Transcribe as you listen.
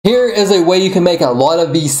Here is a way you can make a lot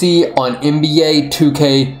of VC on NBA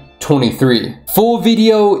 2K23. Full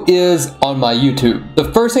video is on my YouTube.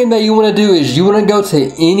 The first thing that you want to do is you want to go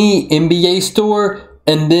to any NBA store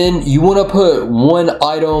and then you want to put one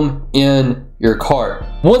item in your cart.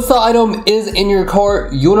 Once the item is in your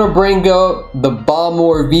cart, you want to bring up the buy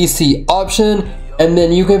more VC option and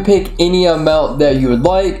then you can pick any amount that you would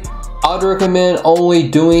like. I'd recommend only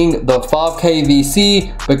doing the 5K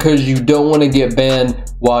VC because you don't want to get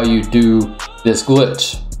banned while you do this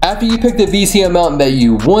glitch. After you pick the VC amount that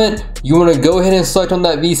you want to go ahead and select on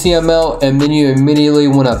that VC amount and then you immediately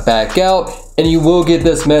want to back out and you will get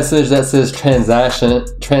this message that says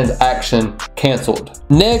transaction canceled.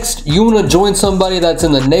 Next, you want to join somebody that's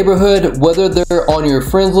in the neighborhood, whether they're on your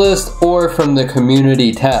friends list or from the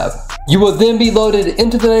community tab. You will then be loaded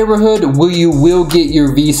into the neighborhood where you will get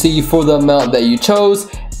your VC for the amount that you chose,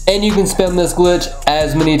 and you can spam this glitch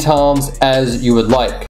as many times as you would like.